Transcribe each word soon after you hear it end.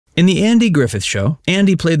In The Andy Griffith Show,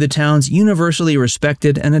 Andy played the town's universally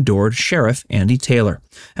respected and adored Sheriff, Andy Taylor.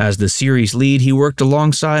 As the series lead, he worked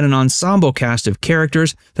alongside an ensemble cast of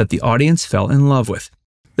characters that the audience fell in love with.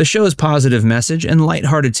 The show's positive message and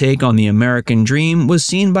lighthearted take on the American dream was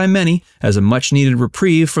seen by many as a much-needed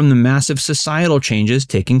reprieve from the massive societal changes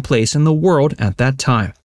taking place in the world at that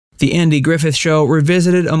time. The Andy Griffith Show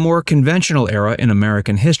revisited a more conventional era in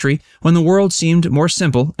American history when the world seemed more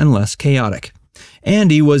simple and less chaotic.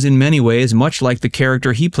 Andy was in many ways much like the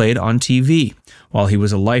character he played on TV. While he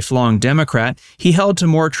was a lifelong Democrat, he held to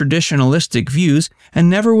more traditionalistic views and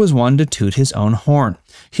never was one to toot his own horn.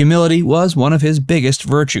 Humility was one of his biggest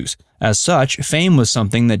virtues. As such, fame was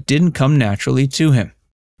something that didn't come naturally to him.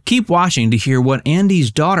 Keep watching to hear what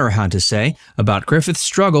Andy's daughter had to say about Griffith's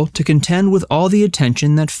struggle to contend with all the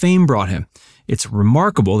attention that fame brought him. It's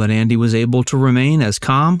remarkable that Andy was able to remain as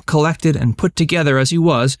calm, collected, and put together as he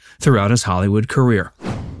was throughout his Hollywood career.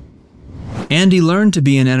 Andy learned to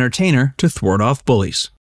be an entertainer to thwart off bullies.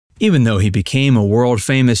 Even though he became a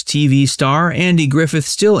world-famous TV star, Andy Griffith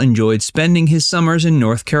still enjoyed spending his summers in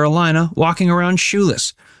North Carolina walking around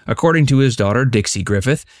shoeless. According to his daughter Dixie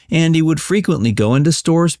Griffith, Andy would frequently go into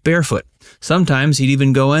stores barefoot. Sometimes he'd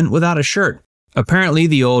even go in without a shirt. Apparently,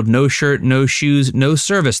 the old no shirt, no shoes, no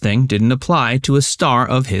service thing didn't apply to a star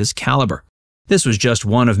of his caliber. This was just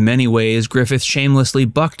one of many ways Griffith shamelessly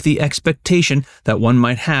bucked the expectation that one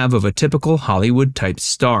might have of a typical Hollywood-type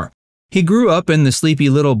star. He grew up in the sleepy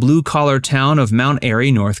little blue-collar town of Mount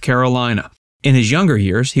Airy, North Carolina. In his younger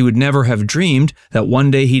years, he would never have dreamed that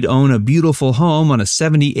one day he'd own a beautiful home on a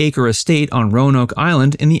 70-acre estate on Roanoke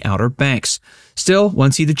Island in the Outer Banks. Still,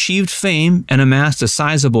 once he'd achieved fame and amassed a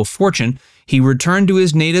sizable fortune, he returned to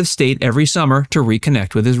his native state every summer to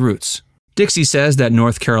reconnect with his roots. Dixie says that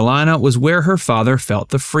North Carolina was where her father felt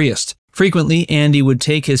the freest. Frequently, Andy would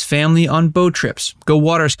take his family on boat trips, go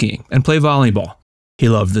water skiing, and play volleyball. He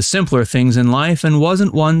loved the simpler things in life and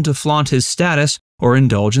wasn't one to flaunt his status or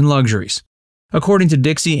indulge in luxuries. According to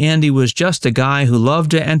Dixie, Andy was just a guy who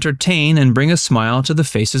loved to entertain and bring a smile to the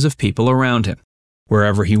faces of people around him.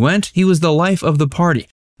 Wherever he went, he was the life of the party,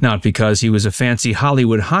 not because he was a fancy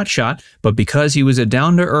Hollywood hotshot, but because he was a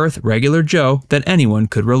down-to-earth regular Joe that anyone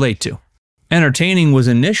could relate to. Entertaining was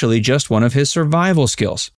initially just one of his survival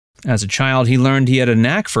skills. As a child, he learned he had a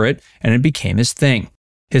knack for it, and it became his thing.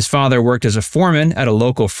 His father worked as a foreman at a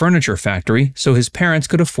local furniture factory, so his parents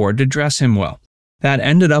could afford to dress him well. That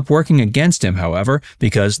ended up working against him, however,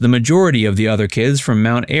 because the majority of the other kids from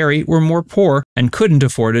Mount Airy were more poor and couldn't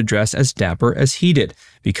afford to dress as dapper as he did.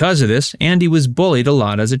 Because of this, Andy was bullied a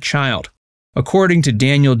lot as a child. According to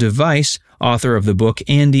Daniel DeVice, author of the book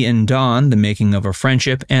Andy and Dawn, The Making of a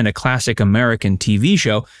Friendship and a Classic American TV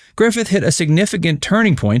Show, Griffith hit a significant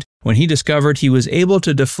turning point when he discovered he was able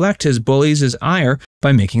to deflect his bullies' ire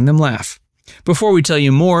by making them laugh. Before we tell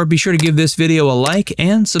you more, be sure to give this video a like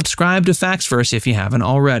and subscribe to Facts Verse if you haven't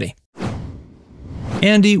already.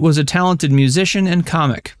 Andy was a talented musician and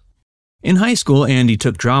comic. In high school, Andy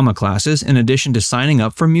took drama classes in addition to signing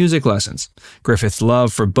up for music lessons. Griffith's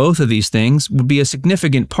love for both of these things would be a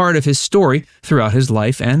significant part of his story throughout his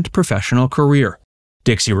life and professional career.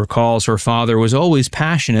 Dixie recalls her father was always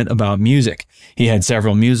passionate about music. He had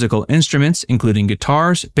several musical instruments, including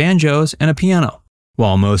guitars, banjos, and a piano.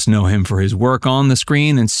 While most know him for his work on the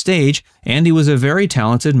screen and stage, Andy was a very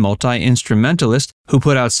talented multi-instrumentalist who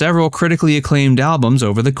put out several critically acclaimed albums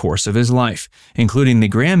over the course of his life, including the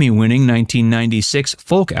Grammy-winning 1996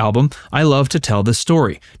 folk album I Love to Tell the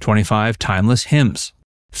Story, 25 Timeless Hymns.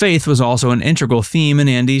 Faith was also an integral theme in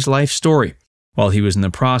Andy's life story. While he was in the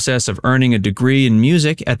process of earning a degree in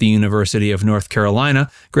music at the University of North Carolina,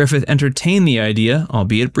 Griffith entertained the idea,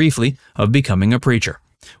 albeit briefly, of becoming a preacher.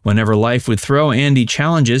 Whenever life would throw Andy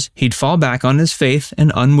challenges, he'd fall back on his faith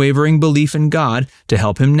and unwavering belief in God to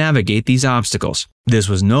help him navigate these obstacles. This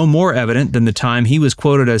was no more evident than the time he was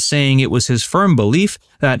quoted as saying it was his firm belief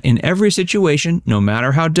that in every situation, no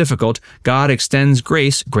matter how difficult, God extends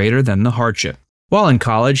grace greater than the hardship. While in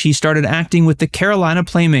college, he started acting with the Carolina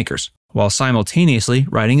Playmakers, while simultaneously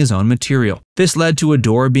writing his own material. This led to a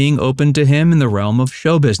door being opened to him in the realm of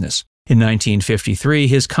show business. In 1953,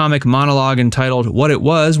 his comic monologue entitled What It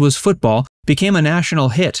Was Football became a national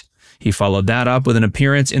hit. He followed that up with an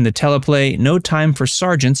appearance in the teleplay No Time for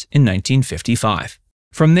Sergeants in 1955.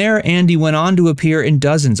 From there, Andy went on to appear in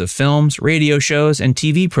dozens of films, radio shows, and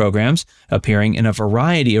TV programs, appearing in a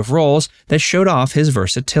variety of roles that showed off his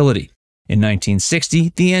versatility. In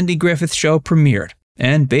 1960, The Andy Griffith Show premiered,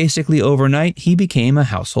 and basically overnight, he became a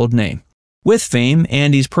household name. With fame,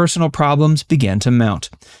 Andy's personal problems began to mount.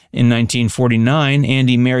 In 1949,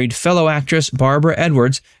 Andy married fellow actress Barbara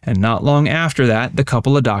Edwards, and not long after that, the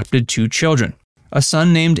couple adopted 2 children, a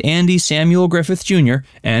son named Andy Samuel Griffith Jr.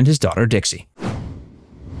 and his daughter Dixie.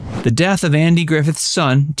 The death of Andy Griffith's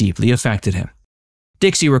son deeply affected him.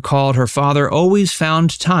 Dixie recalled her father always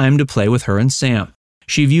found time to play with her and Sam.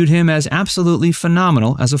 She viewed him as absolutely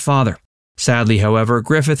phenomenal as a father. Sadly, however,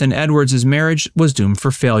 Griffith and Edwards' marriage was doomed for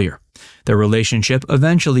failure. Their relationship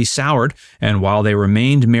eventually soured, and while they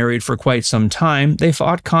remained married for quite some time, they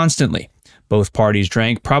fought constantly. Both parties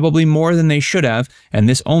drank probably more than they should have, and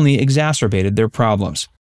this only exacerbated their problems.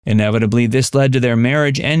 Inevitably, this led to their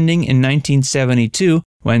marriage ending in 1972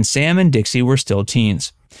 when Sam and Dixie were still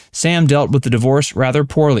teens. Sam dealt with the divorce rather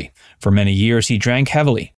poorly. For many years, he drank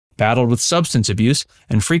heavily, battled with substance abuse,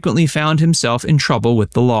 and frequently found himself in trouble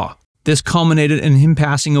with the law. This culminated in him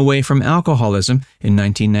passing away from alcoholism in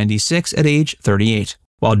 1996 at age 38.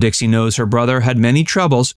 While Dixie knows her brother had many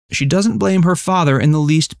troubles, she doesn't blame her father in the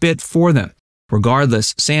least bit for them.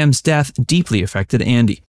 Regardless, Sam's death deeply affected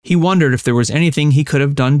Andy. He wondered if there was anything he could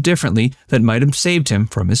have done differently that might have saved him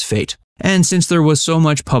from his fate. And since there was so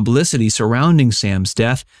much publicity surrounding Sam's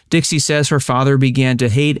death, Dixie says her father began to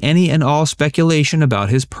hate any and all speculation about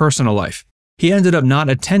his personal life. He ended up not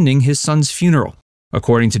attending his son's funeral.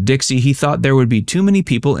 According to Dixie, he thought there would be too many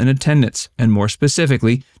people in attendance, and more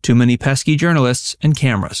specifically, too many pesky journalists and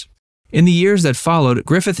cameras. In the years that followed,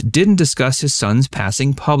 Griffith didn't discuss his son's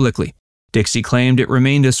passing publicly. Dixie claimed it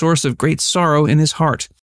remained a source of great sorrow in his heart.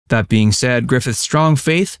 That being said, Griffith's strong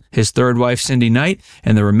faith, his third wife Cindy Knight,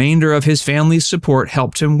 and the remainder of his family's support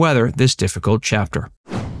helped him weather this difficult chapter.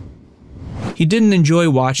 He didn't enjoy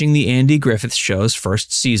watching the Andy Griffith Show's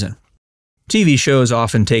first season. TV shows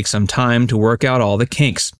often take some time to work out all the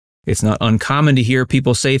kinks. It's not uncommon to hear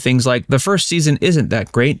people say things like, "The first season isn't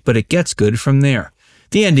that great, but it gets good from there."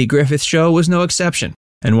 The Andy Griffith Show was no exception,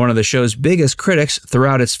 and one of the show's biggest critics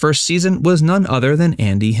throughout its first season was none other than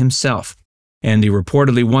Andy himself. Andy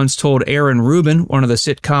reportedly once told Aaron Rubin, one of the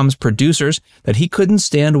sitcom's producers, that he couldn't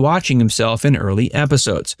stand watching himself in early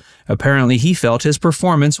episodes. Apparently, he felt his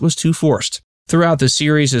performance was too forced. Throughout the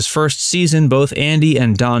series' first season, both Andy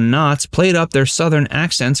and Don Knotts played up their southern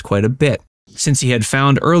accents quite a bit. Since he had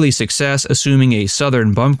found early success assuming a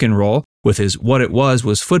southern bumpkin role with his What It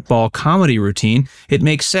Was football comedy routine, it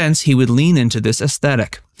makes sense he would lean into this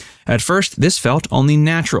aesthetic. At first, this felt only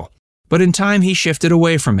natural, but in time he shifted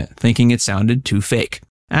away from it, thinking it sounded too fake.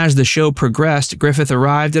 As the show progressed, Griffith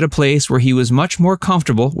arrived at a place where he was much more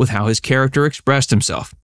comfortable with how his character expressed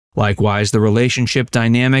himself. Likewise, the relationship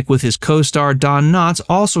dynamic with his co-star Don Knotts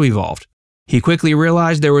also evolved. He quickly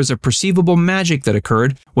realized there was a perceivable magic that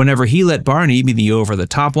occurred whenever he let Barney be the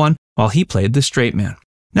over-the-top one while he played the straight man.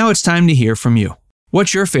 Now it's time to hear from you.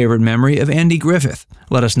 What's your favorite memory of Andy Griffith?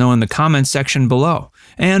 Let us know in the comments section below.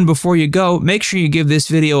 And before you go, make sure you give this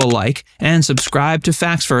video a like and subscribe to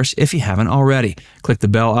Facts First if you haven't already. Click the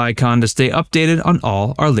bell icon to stay updated on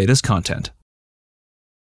all our latest content.